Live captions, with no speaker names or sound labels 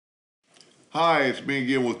Hi, it's me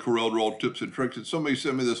again with Corel Draw Tips and Tricks. And somebody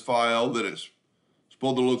sent me this file that it's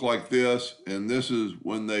supposed to look like this. And this is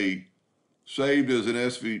when they saved as an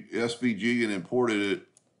SVG and imported it,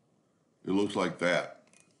 it looks like that.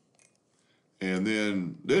 And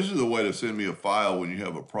then this is the way to send me a file when you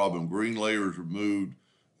have a problem. Green layers removed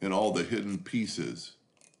and all the hidden pieces.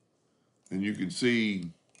 And you can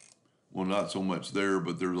see, well, not so much there,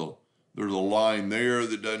 but there's a line there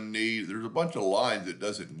that doesn't need, there's a bunch of lines it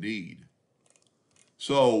doesn't need.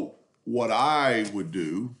 So what I would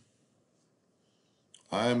do,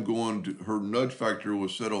 I'm going to, her nudge factor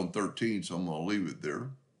was set on 13, so I'm going to leave it there.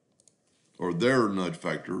 Or their nudge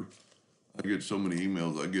factor. I get so many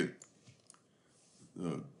emails, I get,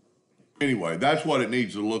 anyway, that's what it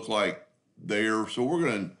needs to look like there. So we're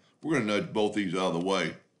going to nudge both these out of the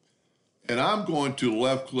way. And I'm going to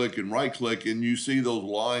left click and right click, and you see those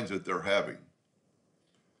lines that they're having.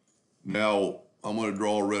 Now, I'm going to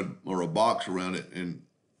draw a red or a box around it, and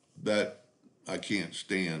that I can't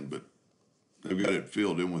stand, but they've got it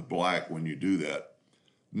filled in with black when you do that.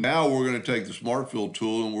 Now we're going to take the Smart Fill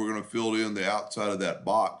tool and we're going to fill in the outside of that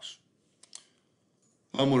box.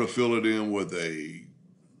 I'm going to fill it in with a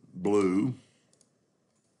blue,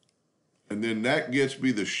 and then that gets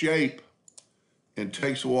me the shape and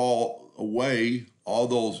takes away all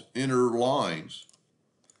those inner lines,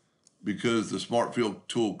 because the Smart Fill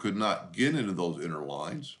tool could not get into those inner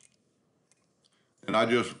lines. And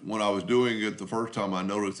when I was doing it the first time, I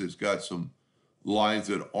noticed it's got some lines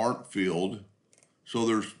that aren't filled. So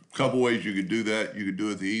there's a couple ways you could do that. You could do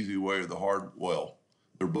it the easy way or the hard, well,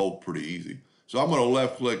 they're both pretty easy. So I'm going to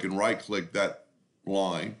left click and right click that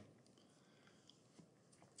line.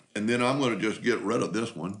 And then I'm going to just get rid of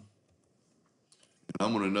this one. And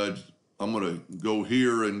I'm going to go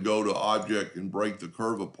here and go to object and break the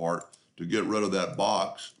curve apart to get rid of that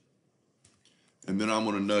box. And then I'm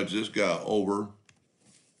going to nudge this guy over.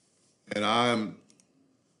 And I'm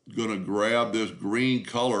going to grab this green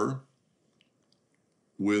color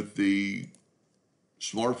with the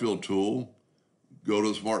Smart Fill tool, go to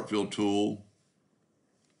the Smart Fill tool,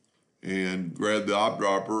 and grab the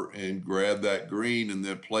eyedropper and grab that green and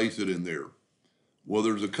then place it in there. Well,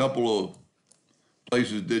 there's a couple of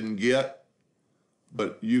places didn't get,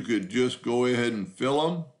 but you could just go ahead and fill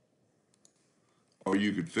them, or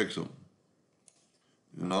you could fix them.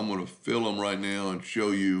 And I'm going to fill them right now and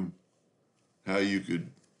show you how you could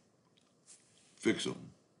fix them.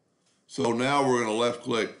 So now we're going to left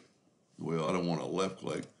click. Well, I don't want to left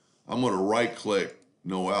click. I'm going to right click,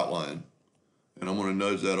 no outline. And I'm going to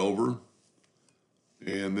nudge that over.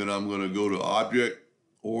 And then I'm going to go to object,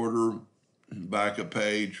 order, back a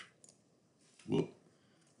page. Whoop.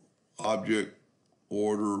 Object,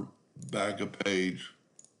 order, back a page.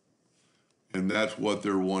 And that's what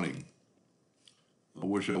they're wanting. I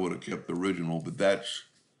wish I would have kept the original, but that's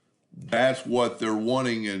what they're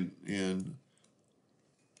wanting. And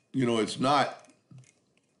you know, it's not,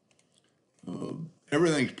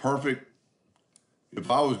 everything's perfect. If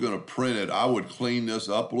I was going to print it, I would clean this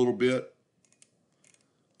up a little bit.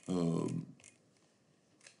 You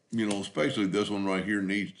know, especially this one right here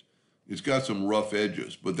it's got some rough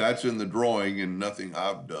edges, but that's in the drawing and nothing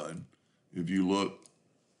I've done. If you look,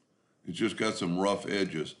 it's just got some rough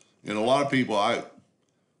edges. And a lot of people,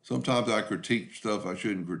 sometimes I critique stuff I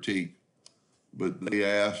shouldn't critique, but they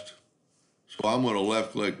asked. So I'm going to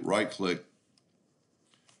left click, right click.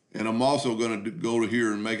 And I'm also going to go to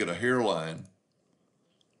here and make it a hairline.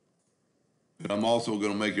 And I'm also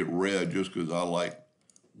going to make it red just because I like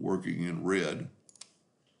working in red.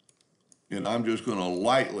 And I'm just going to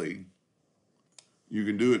lightly, you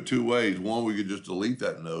can do it two ways. One, we could just delete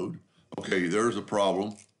that node. Okay, there's a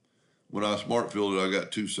problem. When I Smart Filled it, I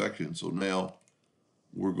got 2 sections. So now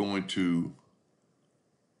we're going to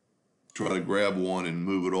try to grab one and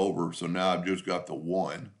move it over. So now I've just got the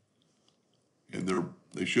one. And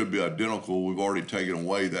they should be identical. We've already taken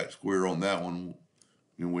away that square on that one,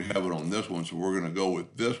 and we have it on this one. So we're going to go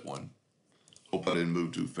with this one. Hope I didn't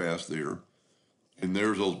move too fast there. And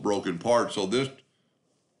there's those broken parts. So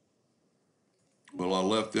well, I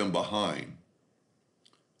left them behind.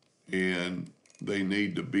 And they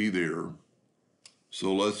need to be there.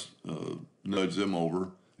 So let's nudge them over.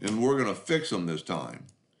 And we're going to fix them this time.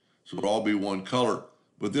 So it'll all be one color.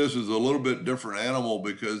 But this is a little bit different animal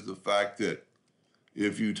because the fact that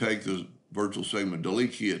if you take the virtual segment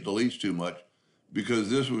delete key, it deletes too much, because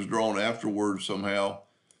this was drawn afterwards somehow.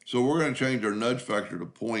 So we're going to change our nudge factor to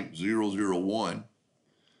 0.001.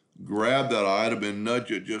 Grab that item and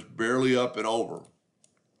nudge it just barely up and over.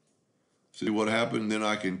 See what happened? Then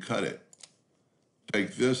I can cut it.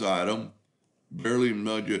 Take this item, barely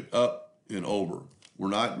nudge it up and over. We're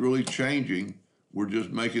not really changing. We're just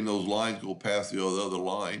making those lines go past the other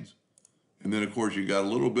lines. And then, of course, you got a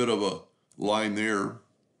little bit of a line there.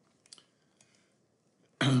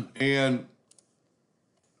 And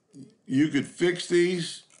you could fix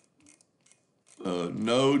these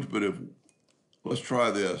nodes, but let's try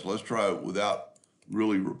this. Let's try it without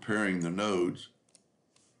really repairing the nodes.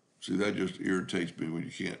 See, that just irritates me when you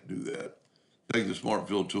can't do that. Take the Smart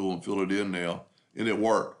Fill tool and fill it in now, and it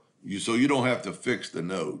worked. So you don't have to fix the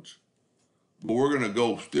nodes. But we're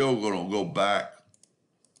still gonna go back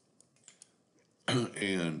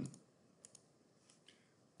and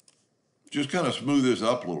just kind of smooth this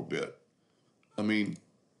up a little bit. I mean,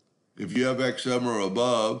 if you have X7 or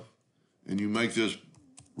above, and you make this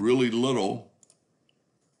really little,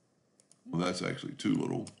 well, that's actually too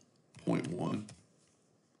little, 0.1.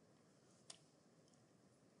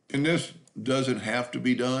 And this doesn't have to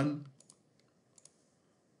be done,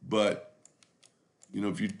 but you know,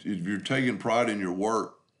 if you're taking pride in your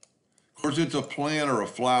work, of course it's a plant or a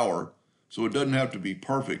flower, so it doesn't have to be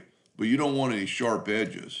perfect, but you don't want any sharp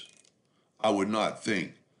edges, I would not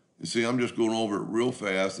think. And see, I'm just going over it real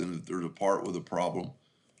fast, and if there's a part with a problem,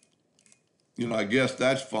 you know, I guess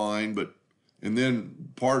that's fine, and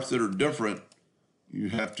then parts that are different, you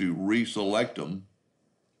have to reselect them,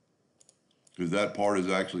 because that part is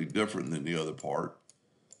actually different than the other part.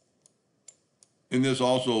 And this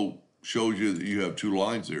also shows you that you have two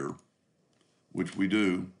lines there, which we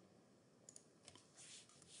do.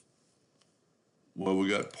 Well, we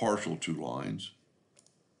got partial two lines.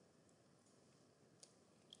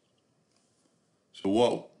 So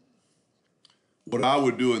what I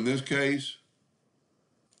would do in this case,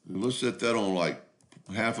 let's set that on like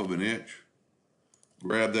 1/2 inch.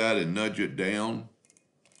 Grab that and nudge it down.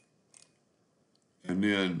 And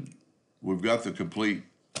then we've got the complete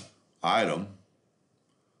item.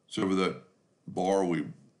 So over that bar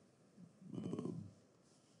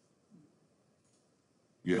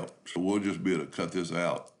so we'll just be able to cut this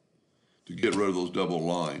out to get rid of those double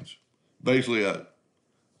lines. Basically,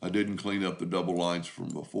 I didn't clean up the double lines from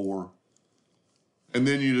before. And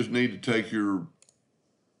then you just need to take your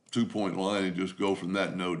 2-point line and just go from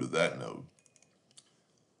that node to that node.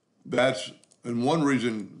 And one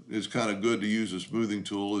reason it's kind of good to use a smoothing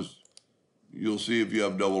tool is you'll see if you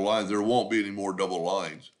have double lines, there won't be any more double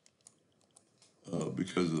lines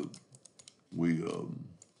because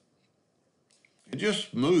and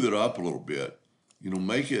just smooth it up a little bit. You know,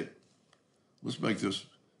 let's make this,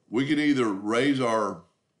 we can either raise our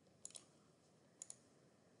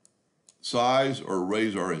size or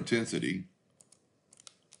raise our intensity.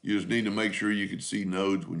 You just need to make sure you can see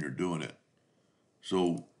nodes when you're doing it.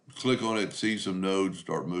 So click on it, see some nodes,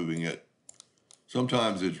 start moving it.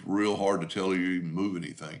 Sometimes it's real hard to tell you even move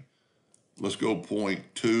anything. Let's go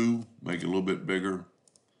 0.2, make it a little bit bigger,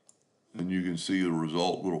 and you can see the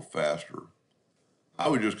result a little faster. I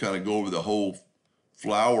would just kind of go over the whole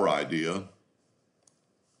flower idea.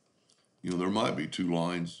 You know, there might be two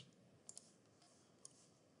lines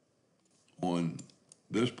on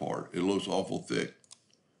this part. It looks awful thick,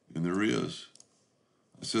 and there is.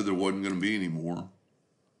 I said there wasn't going to be any more.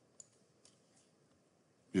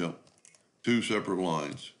 Yep, two separate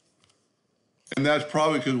lines. And that's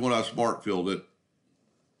probably because when I smart filled it,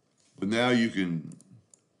 but now you can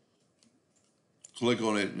click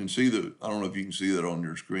on it and see I don't know if you can see that on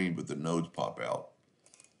your screen, but the nodes pop out.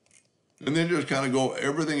 And then just kind of go,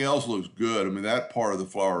 everything else looks good. I mean, that part of the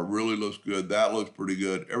flower really looks good. That looks pretty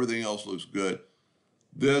good. Everything else looks good.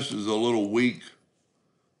 This is a little weak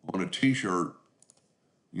on a t-shirt,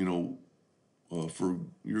 you know,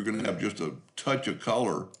 you're going to have just a touch of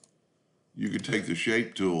color. You could take the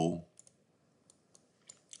shape tool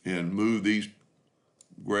and move these,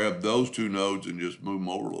 grab those two nodes and just move them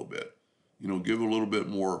over a little bit. You know, give a little bit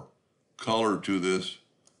more color to this,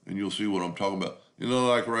 and you'll see what I'm talking about. You know,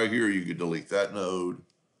 like right here, you could delete that node,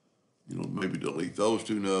 you know, maybe delete those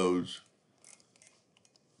two nodes.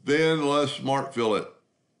 Then let's smart fill it.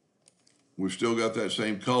 We've still got that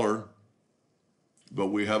same color, but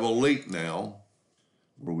we have a leak now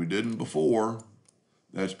where we didn't before.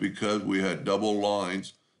 That's because we had double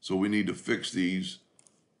lines, so we need to fix these.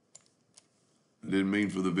 I didn't mean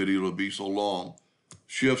for the video to be so long.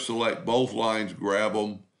 Shift select both lines, grab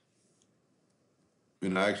them,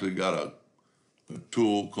 and I actually got a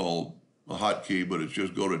tool called a hotkey, but it's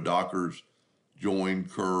just go to Dockers, join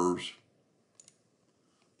curves,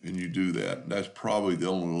 and you do that. That's probably the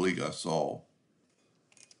only leak I saw.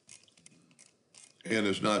 And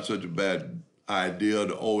it's not such a bad idea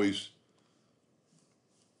to always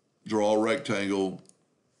draw a rectangle,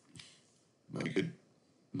 make it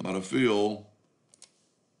not a fill,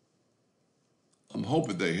 I'm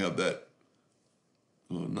hoping they have that,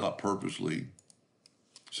 not purposely.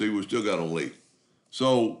 See, we still got a leak.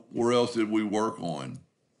 So where else did we work on?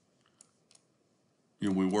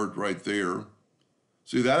 We worked right there.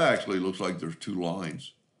 See, that actually looks like there's two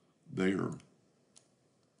lines there.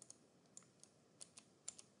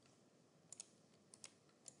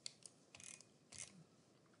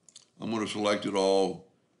 I'm going to select it all.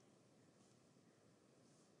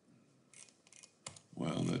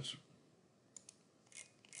 Well, that's...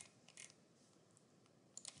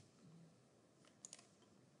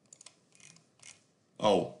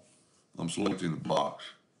 Oh, I'm selecting the box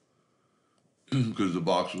because the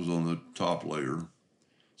box was on the top layer.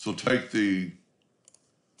 So take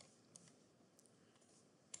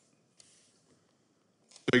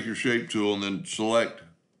your shape tool and then select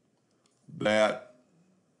that.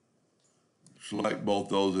 Select both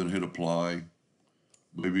those and hit apply.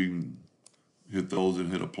 Maybe hit those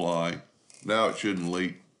and hit apply. Now it shouldn't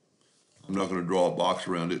leak. I'm not going to draw a box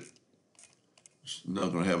around it. It's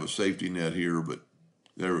not going to have a safety net here, but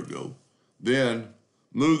there we go. Then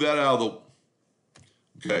move that out of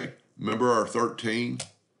the... Okay, remember our 13?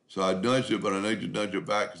 So I nudged it, but I need to nudge it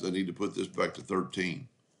back because I need to put this back to 13.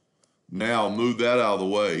 Now move that out of the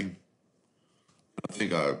way. I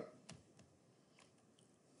think I...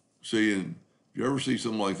 See, and if you ever see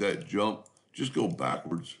something like that jump, just go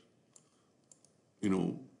backwards.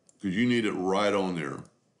 Because you need it right on there.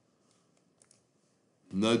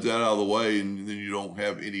 Nudge that out of the way, and then you don't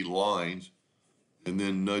have any lines. And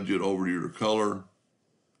then nudge it over to your color,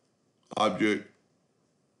 object,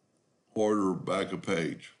 order, back a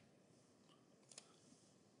page.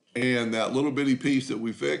 And that little bitty piece that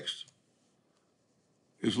we fixed,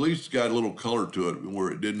 at least got a little color to it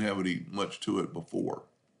where it didn't have much to it before.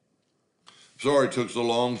 Sorry it took so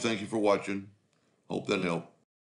long. Thank you for watching. Hope that helped.